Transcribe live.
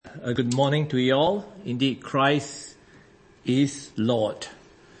Good morning to you all. Indeed, Christ is Lord.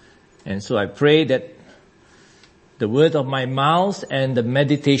 And so I pray that the word of my mouth and the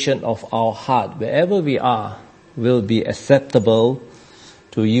meditation of our heart, wherever we are, will be acceptable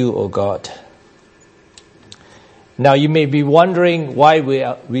to you, O God. Now you may be wondering why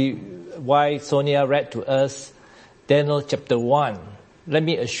Sonia read to us Daniel chapter 1. Let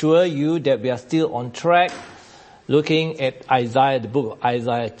me assure you that we are still on track looking at Isaiah, the book of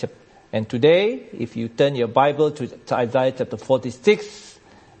Isaiah. And today, if you turn your Bible to Isaiah chapter 46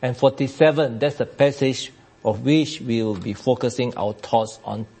 and 47, that's the passage of which we will be focusing our thoughts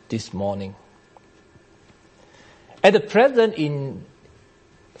on this morning. At the present,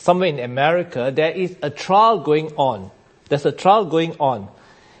 somewhere in America, there is a trial going on. There's a trial going on.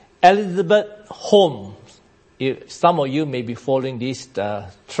 Elizabeth Holmes. Some of you may be following this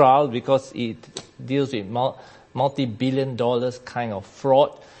trial because it deals with multi-billion dollars kind of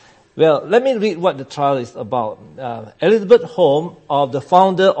fraud. Well, let me read what the trial is about. Elizabeth Holmes, the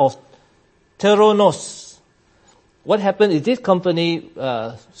founder of Theranos. What happened is this company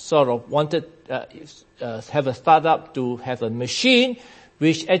sort of wanted have a startup to have a machine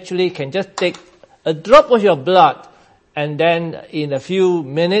which actually can just take a drop of your blood and then in a few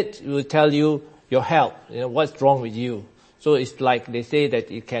minutes it will tell you your health, what's wrong with you. So it's like they say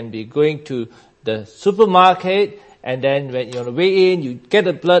that it can be going to the supermarket, and then when you're on the way in, you get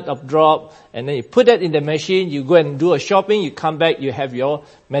a blood of drop, and then you put that in the machine, you go and do a shopping, you come back, you have your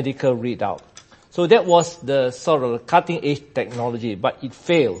medical readout. So that was the sort of cutting edge technology, but it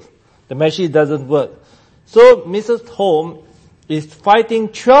failed. The machine doesn't work. So Mrs. Holmes is fighting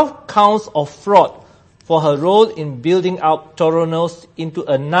 12 counts of fraud for her role in building up Theranos into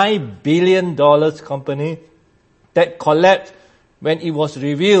a $9 billion company that collapsed when it was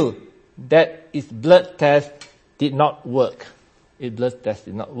revealed that its blood test did not work. Its blood test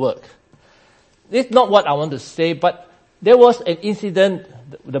did not work. It's not what I want to say, but there was an incident.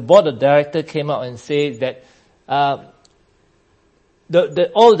 The board of directors came out and said that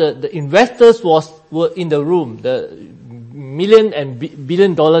all the investors were in the room. The million and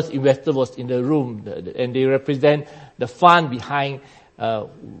billion dollars investor was in the room, and they represent the fund behind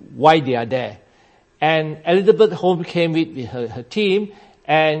why they are there. And Elizabeth Holmes came with her team,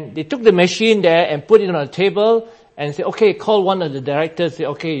 and they took the machine there and put it on a table and said, okay, call one of the directors, say,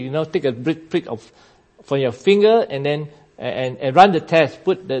 okay, take a prick from your finger and then and run the test,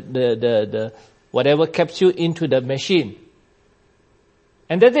 put the whatever capsule into the machine.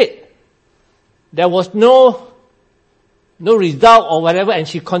 And that's it. There was no result or whatever, and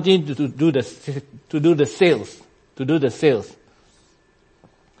she continued to do the sales.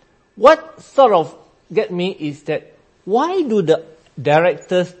 What sort of get me is that why do the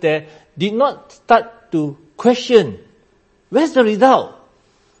directors there did not start to question, where's the result?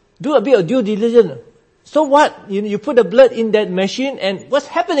 Do a bit of due diligence. So what? You put the blood in that machine and what's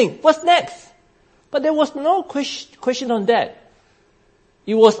happening? What's next? But there was no question on that.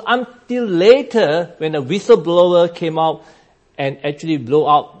 It was until later when a whistleblower came out and actually blew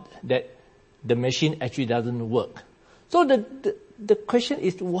out that the machine actually doesn't work. So the question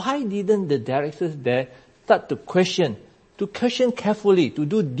is, why didn't the directors there start to question carefully, to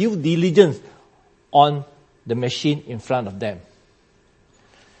do due diligence on the machine in front of them?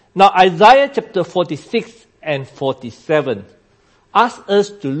 Now Isaiah chapter 46 and 47 asks us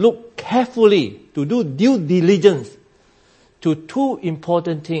to look carefully, to do due diligence to two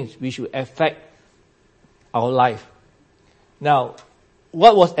important things which will affect our life. Now,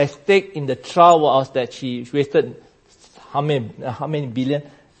 what was at stake in the trial was that she wasted how many billion?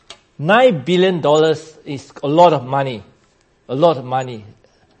 $9 billion is a lot of money. A lot of money.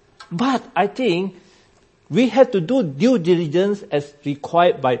 But I think we have to do due diligence as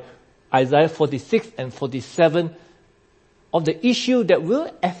required by Isaiah 46 and 47 of the issue that will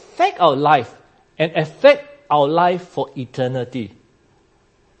affect our life and affect our life for eternity.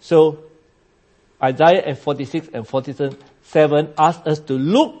 So Isaiah 46 and 47 ask us to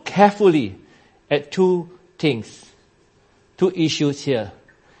look carefully at two things, two issues here.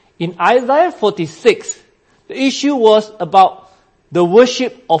 In Isaiah 46, the issue was about the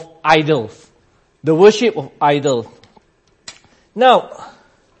worship of idols. The worship of idols. Now,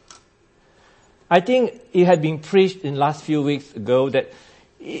 I think it had been preached in last few weeks ago that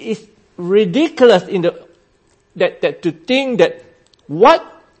it's ridiculous that to think that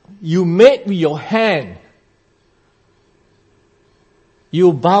what you made with your hand,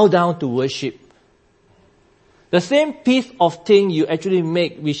 you bow down to worship. The same piece of thing you actually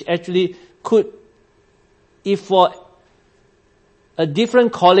make, which actually could, if for a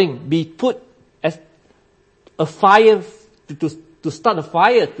different calling, be put as a fire to start a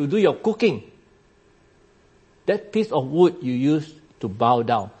fire, to do your cooking. That piece of wood you use to bow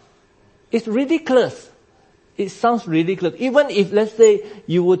down. It's ridiculous. It sounds ridiculous. Even if, let's say,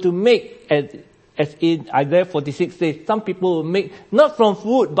 you were to make, as in Isaiah 46 says, some people will make not from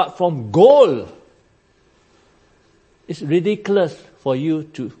wood, but from gold. It's ridiculous for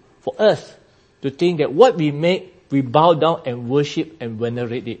us to think that what we make, we bow down and worship and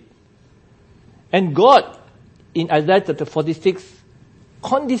venerate it. And God, in Isaiah chapter 46,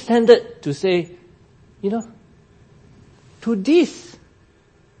 condescended to say, to this,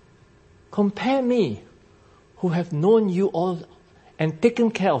 compare me, who have known you all and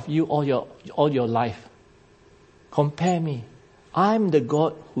taken care of you all your life. Compare me. I'm the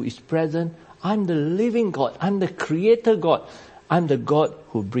God who is present. I'm the living God. I'm the creator God. I'm the God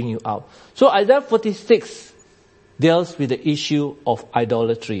who bring you out. So Isaiah 46 deals with the issue of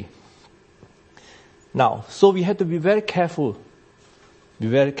idolatry. Now, so we have to be very careful. Be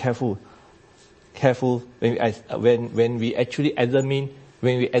very careful. Careful when we actually examine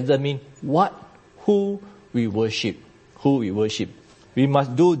who we worship. We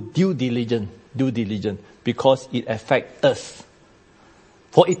must do due diligence, because it affects us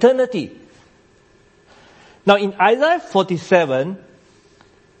for eternity. Now in Isaiah 47,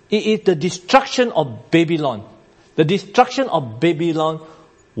 it is the destruction of Babylon. The destruction of Babylon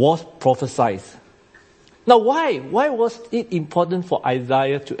was prophesied. Now why was it important for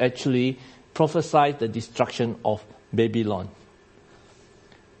Isaiah to actually prophesy the destruction of Babylon?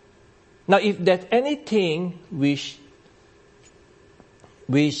 Now if there's anything which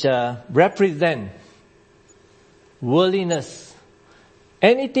represent worldliness,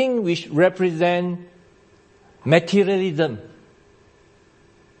 anything which represent materialism,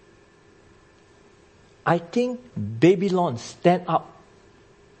 I think Babylon stand up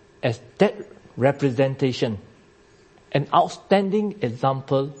as that representation, an outstanding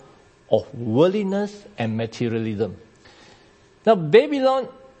example of worldliness and materialism. Now Babylon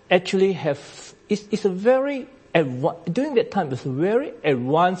actually is a very during that time it's very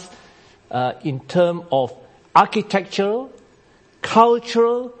advanced in terms of architectural,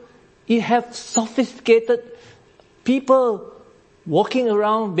 cultural. It have sophisticated people walking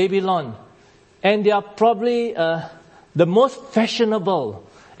around Babylon, and they are probably the most fashionable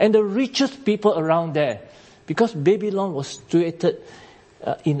and the richest people around there, because Babylon was situated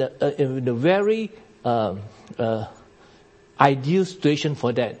in a very ideal situation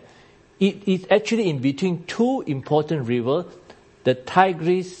for that. It is actually in between two important rivers, the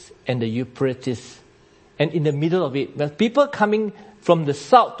Tigris and the Euphrates, and in the middle of it, when people coming from the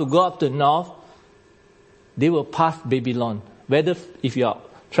south to go up to the north, they will pass Babylon. Whether if you are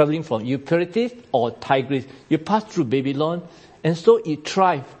traveling from Euphrates or Tigris, you pass through Babylon, and so it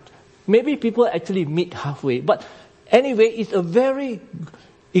thrived. Maybe people actually meet halfway, but anyway, it's a very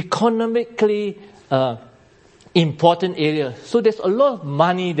economically important area. So there's a lot of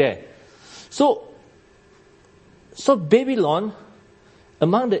money there. So Babylon,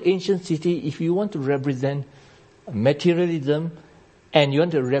 among the ancient cities, if you want to represent materialism and you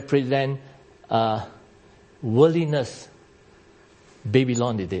want to represent worldliness,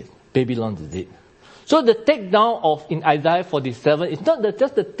 Babylon did it. So the takedown in Isaiah 47 is not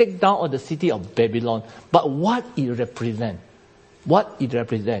just the takedown of the city of Babylon, but what it represents.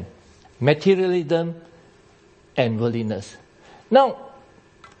 Materialism and worldliness. Now,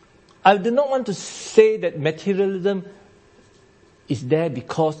 I do not want to say that materialism is there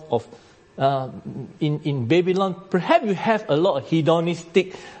because of in Babylon. Perhaps you have a lot of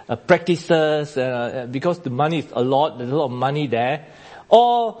hedonistic practices because the money is there's a lot of money there,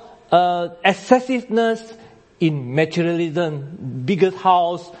 or excessiveness in materialism, bigger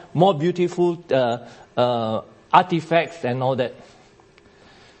house, more beautiful artifacts and all that.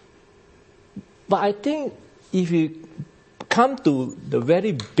 But I think if you come to the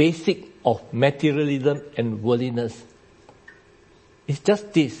very basic of materialism and worldliness, it's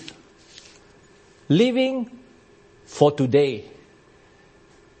just this: living for today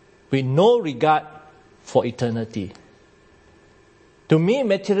with no regard for eternity. To me,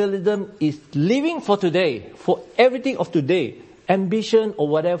 materialism is living for today, for everything of today, ambition or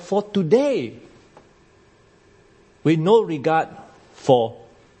whatever, for today, with no regard for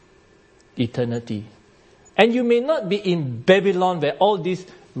eternity. And you may not be in Babylon where all this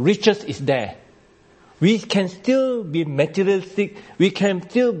riches is there. We can still be materialistic. We can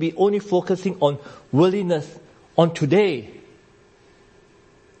still be only focusing on worldliness, on today.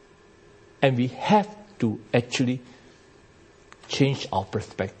 And we have to actually change our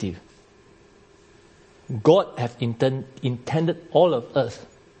perspective. God has intended all of us,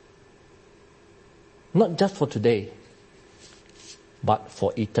 not just for today, but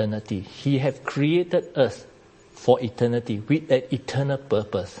for eternity. He has created us for eternity with an eternal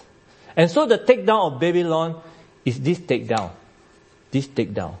purpose. And so the takedown of Babylon is this takedown. This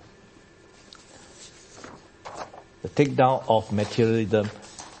takedown. The takedown of materialism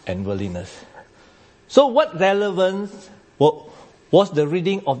and worldliness. So what relevance was the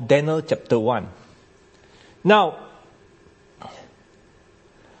reading of Daniel chapter 1? Now,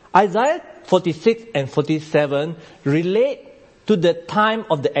 Isaiah 46 and 47 relate to the time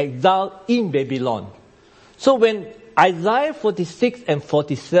of the exile in Babylon. So when Isaiah 46 and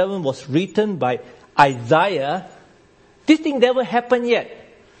 47 was written by Isaiah, this thing never happened yet.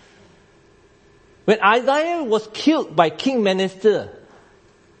 When Isaiah was killed by King Manasseh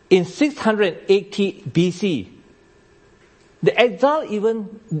in 680 BC, the exile,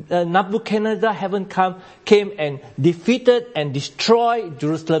 even Nebuchadnezzar came and defeated and destroyed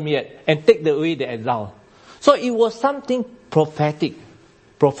Jerusalem yet and take away the exile. So it was something prophetic.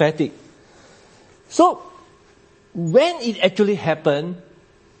 So when it actually happened,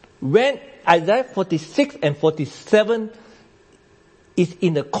 when Isaiah 46 and 47 is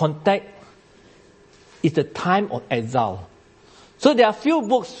in the context, it's the time of exile. So there are few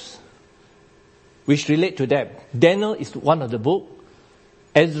books which relate to that. Daniel is one of the books.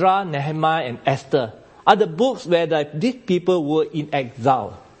 Ezra, Nehemiah, and Esther are the books where these people were in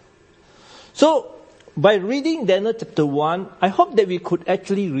exile. So, by reading Daniel chapter 1, I hope that we could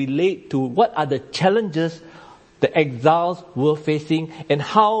actually relate to what are the challenges the exiles were facing and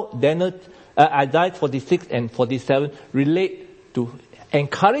how Isaiah 46 and 47 relate to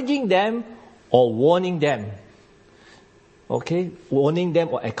encouraging them or warning them. Okay, warning them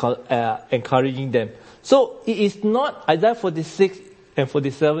or encouraging them. So it is not, Isaiah 46 and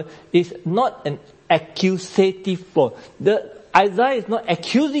 47 is not an accusative form. Isaiah is not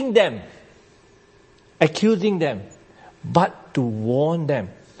accusing them, but to warn them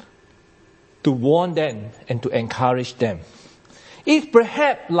and to encourage them. It's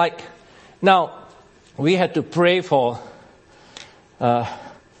perhaps like, now we have to pray for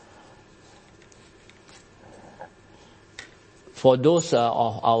those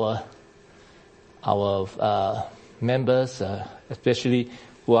of our members, especially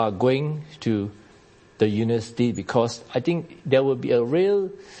who are going to the university, because I think there will be a real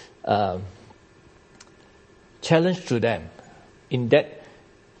challenge to them in that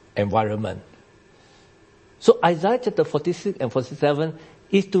environment. So Isaiah chapter 46 and 47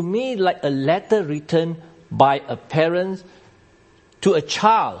 is to me like a letter written by a parent to a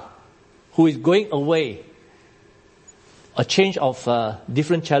child who is going away. A change of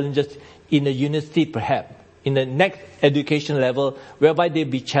different challenges in the university, perhaps in the next education level, whereby they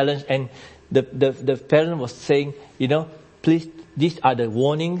be challenged. And the parent was saying, please, these are the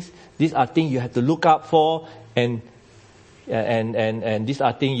warnings. These are things you have to look out for, and these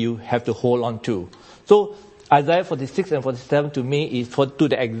are things you have to hold on to. So Isaiah 46 and 47 to me is to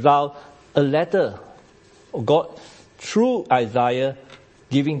the exile a letter of God through Isaiah,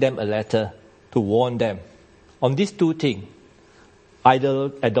 giving them a letter to warn them on these two things,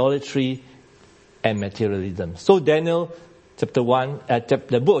 idolatry and materialism. So Daniel chapter 1,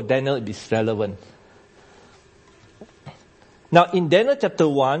 the book of Daniel is relevant. Now in Daniel chapter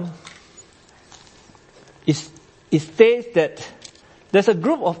 1, it states that there's a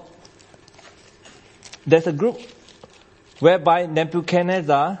group whereby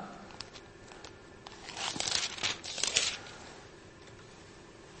Nebuchadnezzar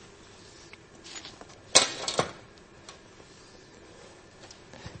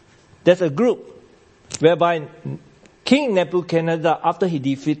King Nebuchadnezzar, after he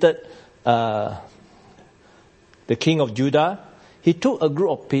defeated the king of Judah, he took a group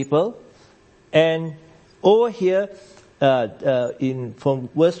of people, and over here, from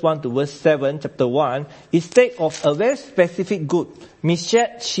verse 1 to verse 7, chapter 1, it states of a very specific group,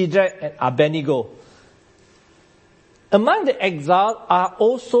 Meshach, Shadrach, and Abednego. Among the exiled are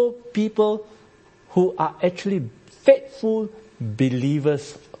also people who are actually faithful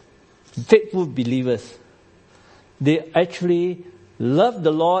believers. They actually love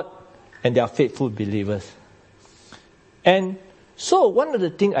the Lord and they are faithful believers. And so one of the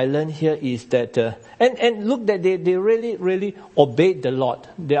things I learned here is that, and look that they really, really obeyed the Lord.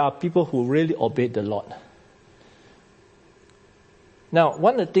 There are people who really obeyed the Lord. Now,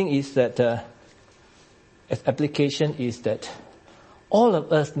 one of the things is that, as application is that all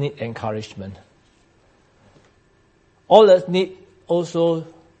of us need encouragement. All of us need also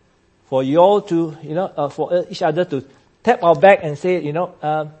for you all to, for each other to tap our back and say,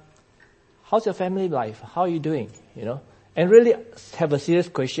 how's your family life? How are you doing? And really have a serious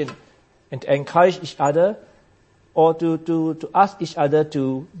question and to encourage each other or to ask each other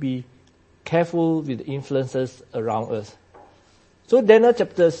to be careful with the influences around us. So Daniel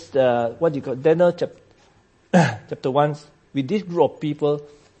Daniel chapter 1, with this group of people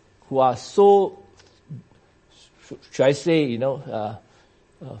who are so, should I say,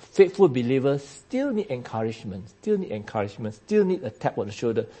 faithful believers, still need encouragement, still need a tap on the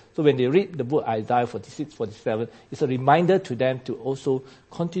shoulder. So when they read the book Isaiah 46, 47, it's a reminder to them to also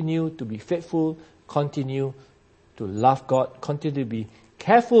continue to be faithful, continue to love God, continue to be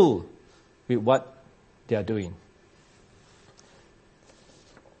careful with what they are doing.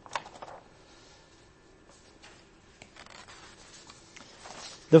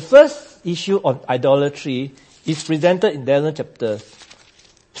 The first issue on idolatry is presented in Daniel chapter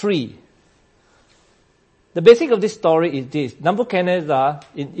 3. The basic of this story is this. Nebuchadnezzar,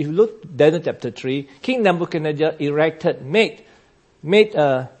 if you look at Daniel chapter 3, King Nebuchadnezzar made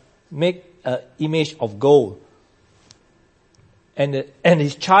a image of gold. And he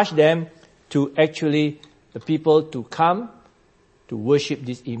charged them to actually, the people to come to worship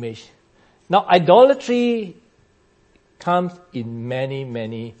this image. Now idolatry comes in many,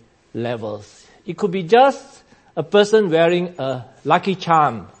 many levels. It could be just a person wearing a lucky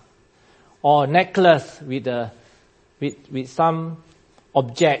charm or necklace with some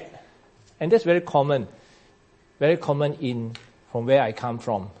object, and that's very common from where I come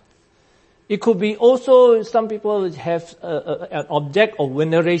from. It could be also some people have an object of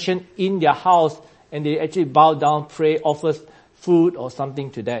veneration in their house, and they actually bow down, pray, offers food or something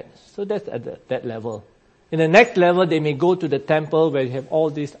to that. So that's at that level. In the next level, they may go to the temple where you have all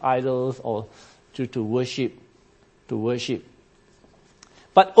these idols or to worship.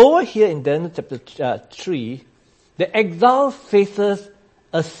 But over here in Daniel chapter 3, the exile faces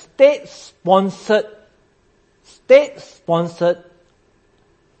a state-sponsored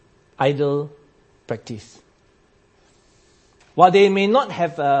idol practice. While they may not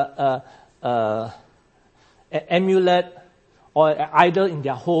have an amulet or an idol in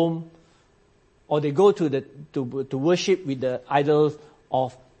their home, or they go to worship with the idols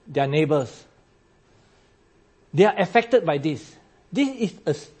of their neighbors, they are affected by this. This is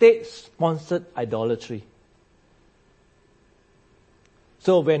a state-sponsored idolatry.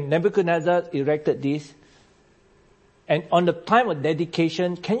 So when Nebuchadnezzar erected this, and on the time of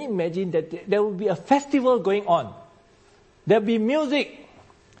dedication, can you imagine that there will be a festival going on? There will be music.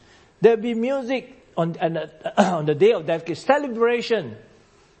 There will be music on the day of dedication, celebration.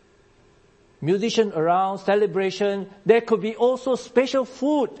 Musicians around, celebration. There could be also special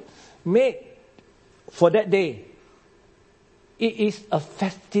food made for that day. It is a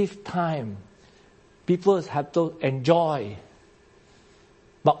festive time. People have to enjoy.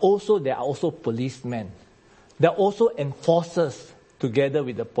 But also there are also policemen. There are also enforcers together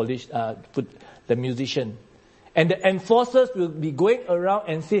with the musician. And the enforcers will be going around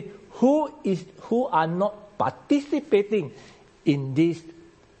and see who are not participating in this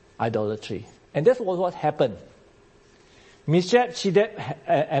idolatry. And that's what happened. Meshach, Shadrach,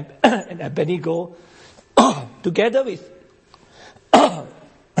 and Abednego, together with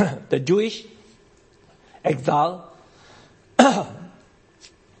the Jewish exile,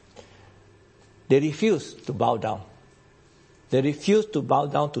 they refused to bow down. They refused to bow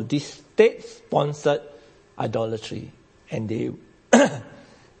down to this state-sponsored idolatry. And they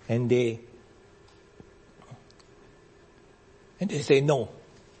say no.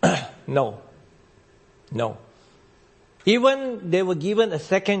 No. Even they were given a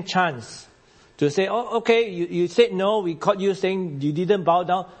second chance to say, oh, okay, you said no, we caught you saying you didn't bow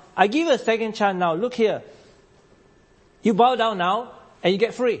down. I give you a second chance now. Look here. You bow down now and you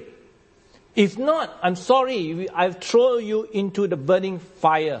get free. If not, I'm sorry, I've thrown you into the burning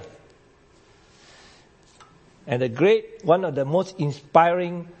fire. And one of the most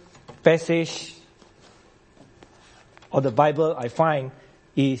inspiring passage of the Bible I find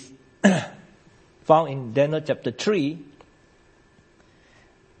is found in Daniel chapter 3.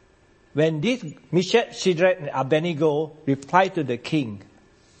 When this Meshach, Shadrach, and Abednego reply to the king,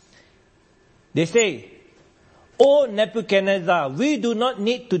 they say, O Nebuchadnezzar, we do not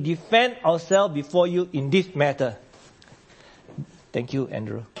need to defend ourselves before you in this matter. Thank you,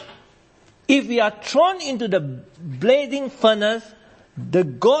 Andrew. If we are thrown into the blazing furnace, the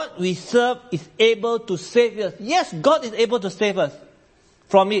God we serve is able to save us. Yes, God is able to save us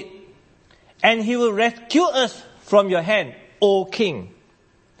from it. And He will rescue us from your hand, O King.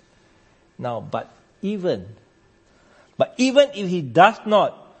 Now, but even if He does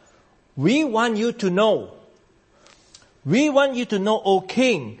not, we want you to know, O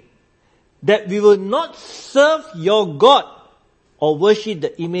King, that we will not serve your God or worship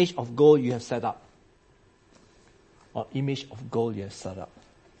the image of gold you have set up. or image of gold you have set up.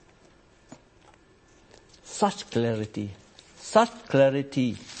 Such clarity.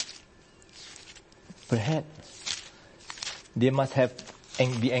 Perhaps they must have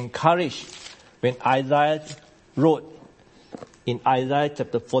be encouraged when Isaiah wrote in Isaiah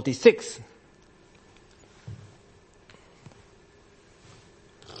chapter 46.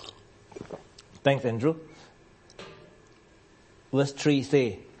 Thanks, Andrew. Verse 3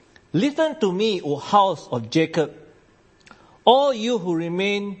 say, "Listen to me, O house of Jacob, all you who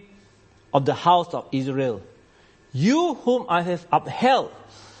remain of the house of Israel, you whom I have upheld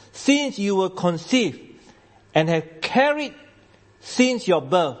since you were conceived and have carried since your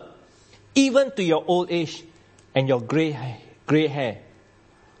birth, even to your old age and your gray hair.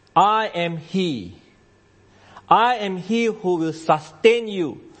 I am He. I am He who will sustain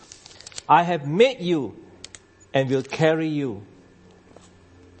you. I have made you and will carry you.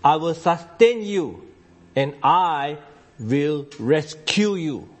 I will sustain you and I will rescue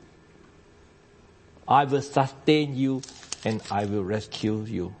you." I will sustain you and I will rescue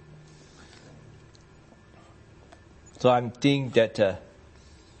you. So I'm thinking that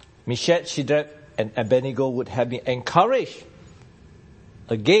Meshach, Shadrach, and Abednego would have been encouraged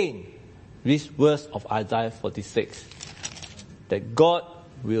again this verse of Isaiah 46, that God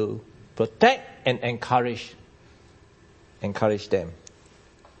will protect and encourage them.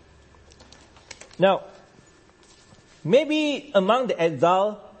 Now, maybe among the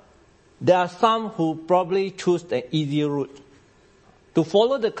exile, there are some who probably choose the easier route, to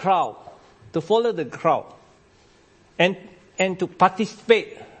follow the crowd, and to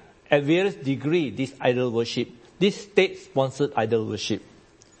participate at various degrees this idol worship, this state-sponsored idol worship.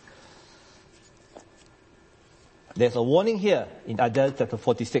 There's a warning here in Isaiah chapter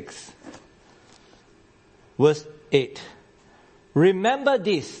 46, verse 8. "Remember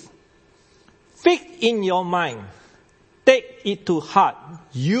this, fix in your mind, take it to heart,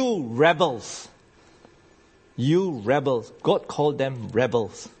 you rebels." You rebels. God called them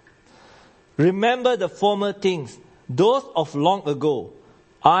rebels. "Remember the former things, those of long ago.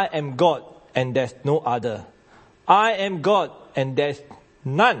 I am God and there's no other. I am God and there's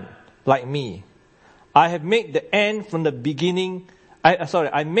none like me. I have made the end from the beginning.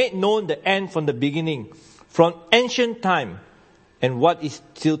 I made known the end from the beginning, from ancient time, and what is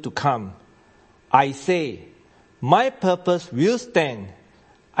still to come. I say, my purpose will stand,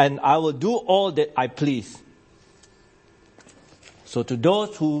 and I will do all that I please." So to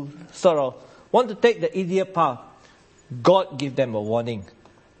those who sort of want to take the easier path, God gives them a warning.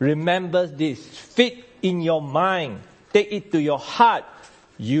 Remember this, fit in your mind, take it to your heart,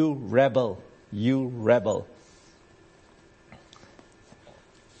 you rebel.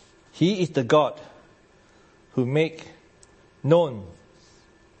 He is the God who make known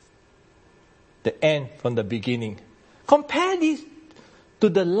the end from the beginning. Compare this to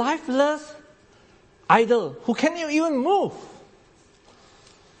the lifeless idol who cannot even move.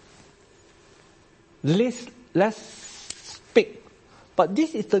 Let's speak. But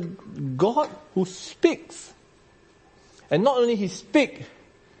this is the God who speaks. And not only He speaks,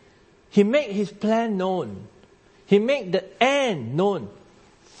 He makes His plan known. He makes the end known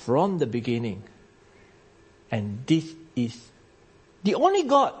from the beginning. And this is the only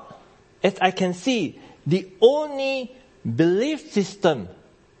God, as I can see, the only belief system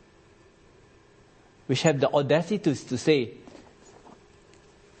which have the audacity to say,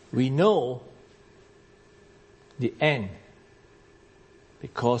 we know the end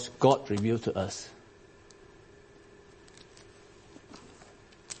because God revealed to us.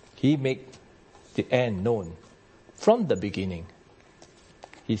 He made the end known from the beginning.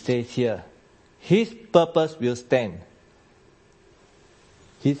 He says here, His purpose will stand.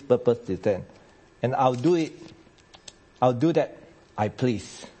 His purpose will stand. And I'll do that I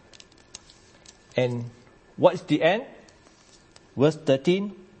please. And what's the end? Verse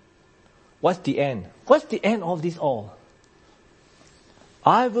 13. What's the end? What's the end of this all?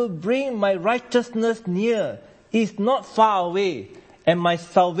 I will bring my righteousness near. It's not far away. And my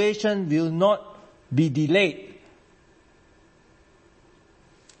salvation will not be delayed.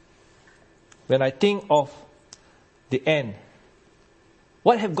 When I think of the end,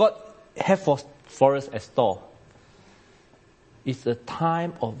 what have God have for us as store? It's a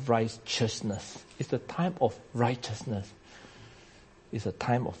time of righteousness. It's a time of righteousness. It's a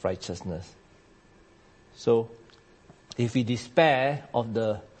time of righteousness. So, if we despair of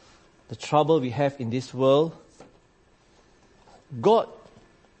the trouble we have in this world, God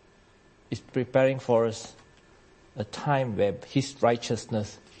is preparing for us a time where His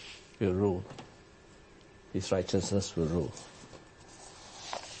righteousness will rule. His righteousness will rule.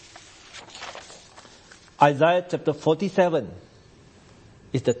 Isaiah chapter 47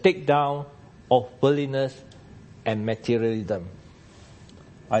 is the takedown of worldliness and materialism.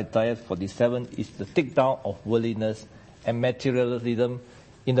 Isaiah 47 is the takedown of worldliness and materialism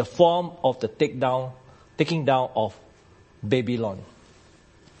in the form of the taking down of Babylon.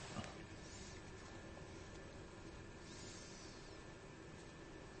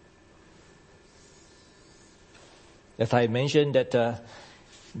 As I mentioned, that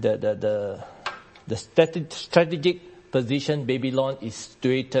the strategic position Babylon is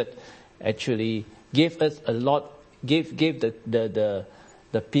situated actually gave us a lot, gave the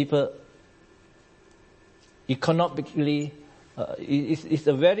people economically, it's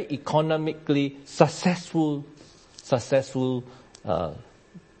a very economically successful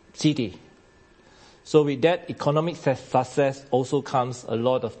city. So with that economic success also comes a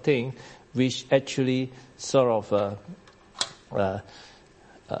lot of things which actually sort of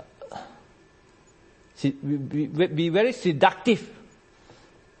be very seductive.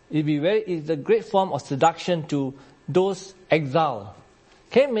 It's a great form of seduction to those exiles.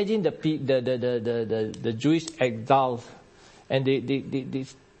 Can you imagine the Jewish exiles, and they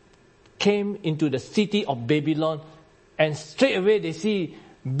came into the city of Babylon, and straight away they see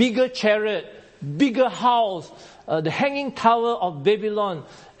bigger chariot, bigger house, the hanging tower of Babylon,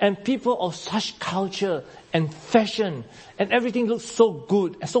 and people of such culture and fashion, and everything looks so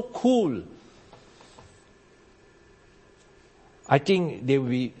good and so cool. I think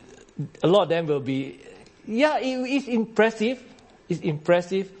a lot of them will be, it's impressive. It's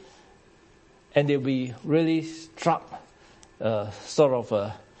impressive, and they'll be really struck, by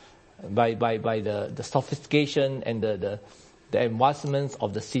the sophistication and the advancements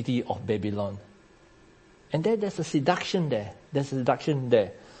of the city of Babylon. And then there's a seduction there.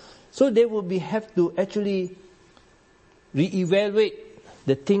 So they will have to actually reevaluate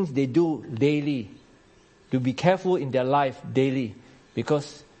the things they do daily, to be careful in their life daily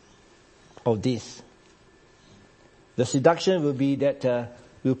because of this. The seduction will be that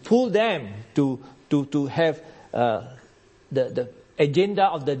will pull them to have the agenda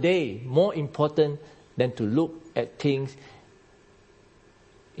of the day more important than to look at things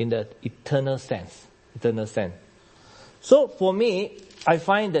in the eternal sense. So for me, I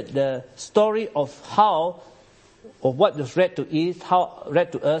find that the story of what was read to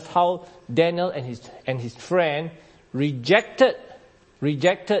us, how Daniel and his friend rejected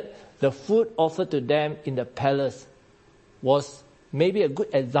the food offered to them in the palace, was maybe a good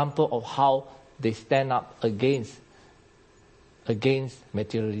example of how they stand up against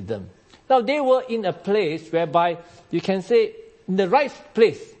materialism. Now they were in a place whereby you can say in the right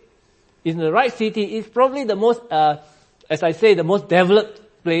place, in the right city, is probably the most, as I say, the most developed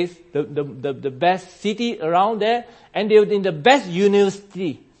place, the best city around there, and they were in the best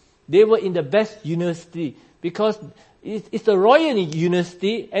university. They were in the best university because it's a royal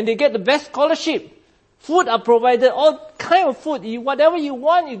university, and they get the best scholarship. Food are provided, all kind of food, whatever you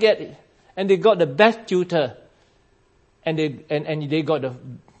want, you get it. And they got the best tutor. And they got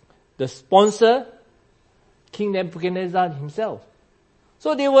the sponsor, King Nebuchadnezzar himself.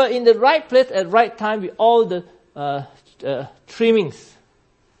 So they were in the right place at the right time with all the trimmings.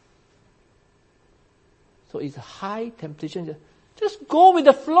 So it's a high temptation. Just go with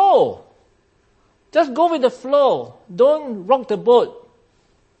the flow. Don't rock the boat.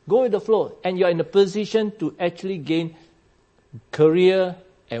 Go with the flow, and you're in a position to actually gain career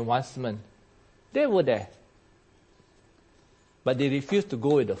advancement. They were there. But they refused to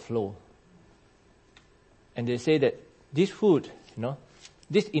go with the flow. And they say that this food,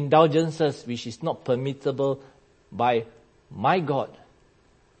 these indulgences which is not permissible by my God,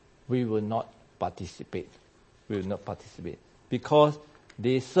 we will not participate. Because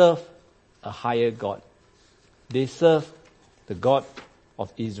they serve a higher God. They serve the God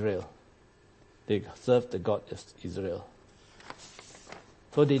of Israel. They serve the God of Israel.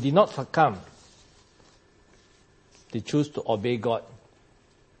 So they did not succumb. They choose to obey God.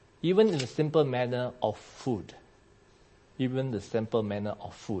 Even in the simple manner of food.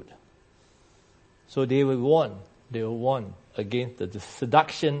 So they were warned against the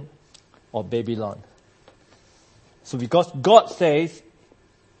seduction of Babylon. So because God says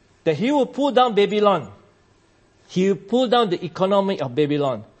that He will pull down Babylon. He will pull down the economy of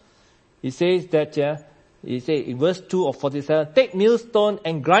Babylon. He says that, he says in verse 2 of 47, take millstone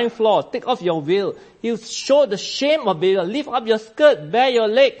and grind flour, take off your veil. He will show the shame of Babylon. Lift up your skirt, bare your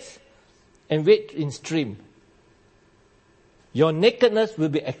legs, and wade in stream. Your nakedness will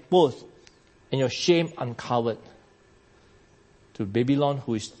be exposed, and your shame uncovered. To Babylon,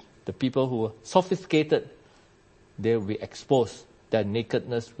 who is the people who are sophisticated, they will be exposed. Their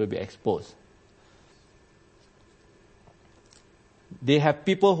nakedness will be exposed. They have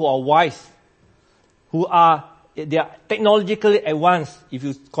people who are wise, they are technologically advanced. If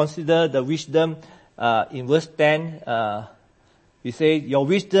you consider the wisdom in verse 10, you say, your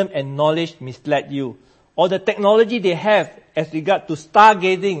wisdom and knowledge misled you. Or the technology they have as regard to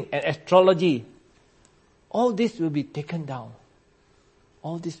stargazing and astrology. All this will be taken down.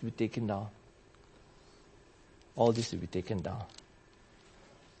 All this will be taken down. All this will be taken down.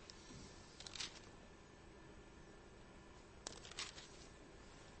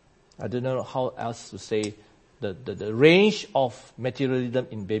 I don't know how else to say the range of materialism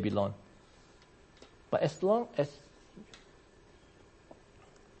in Babylon. But as long as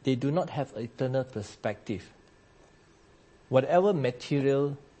they do not have an eternal perspective, whatever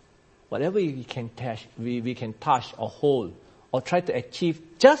material, whatever we can touch or hold or try to achieve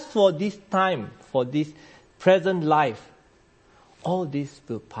just for this time, for this present life, all this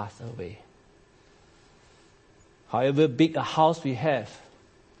will pass away. However big a house we have,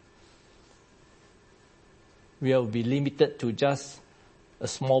 we will be limited to just a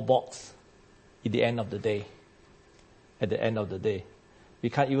small box at the end of the day. At the end of the day. We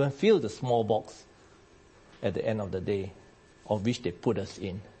can't even fill the small box at the end of the day of which they put us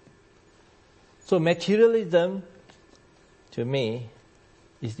in. So materialism, to me,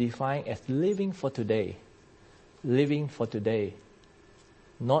 is defined as living for today. Living for today.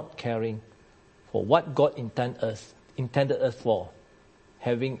 Not caring for what God intended us for.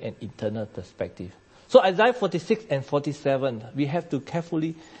 Having an eternal perspective. So Isaiah 46 and 47, we have to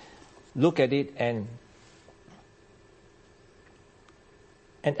carefully look at it and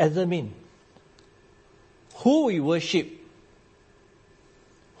examine who we worship,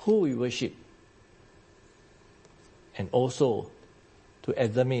 and also to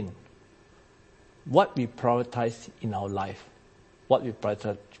examine what we prioritize in our life. What we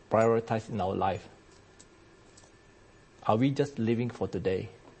prioritize in our life. Are we just living for today?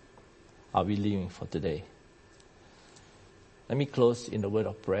 Are we living for today? Let me close in the word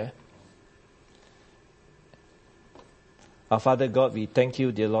of prayer. Our Father God, we thank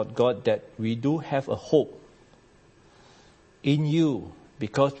you, dear Lord God, that we do have a hope in you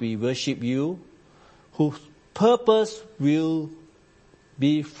because we worship you, whose purpose will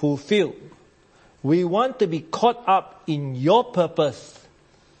be fulfilled. We want to be caught up in your purpose.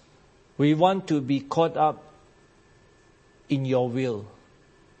 We want to be caught up in your will.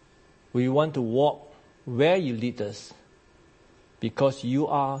 We want to walk where you lead us because you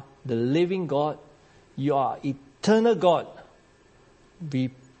are the living God. You are eternal God.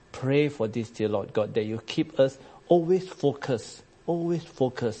 We pray for this, dear Lord God, that you keep us always focused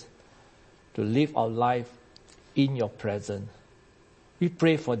to live our life in your presence. We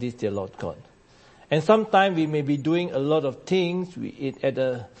pray for this, dear Lord God. And sometimes we may be doing a lot of things at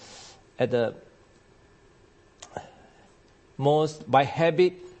the most by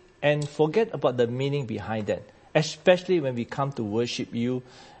habit, and forget about the meaning behind that. Especially when we come to worship you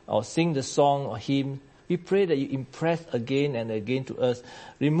or sing the song or hymn, we pray that you impress again and again to us.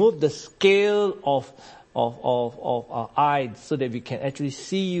 Remove the scale of our eyes so that we can actually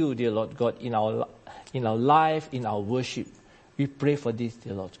see you, dear Lord God, in our life, in our worship. We pray for this,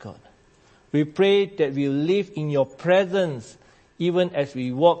 dear Lord God. We pray that we live in your presence even as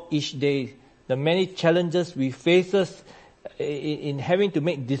we walk each day. The many challenges we face in having to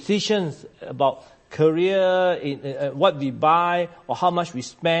make decisions about career, in what we buy or how much we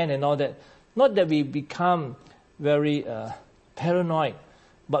spend and all that. Not that we become very paranoid,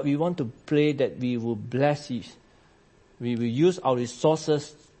 but we want to pray that we will bless you. We will use our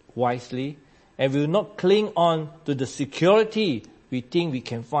resources wisely and we will not cling on to the security we think we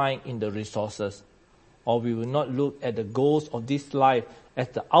can find in the resources. Or we will not look at the goals of this life as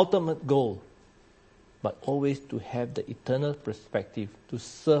the ultimate goal, but always to have the eternal perspective, to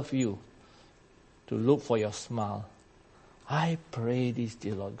serve you, to look for your smile. I pray this,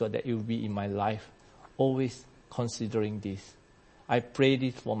 dear Lord God, that it will be in my life, always considering this. I pray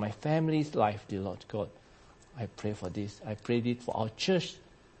this for my family's life, dear Lord God. I pray for this. I pray this for our church,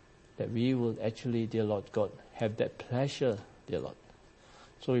 that we will actually, dear Lord God, have that pleasure, dear Lord.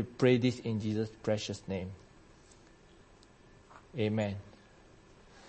 So we pray this in Jesus' precious name. Amen.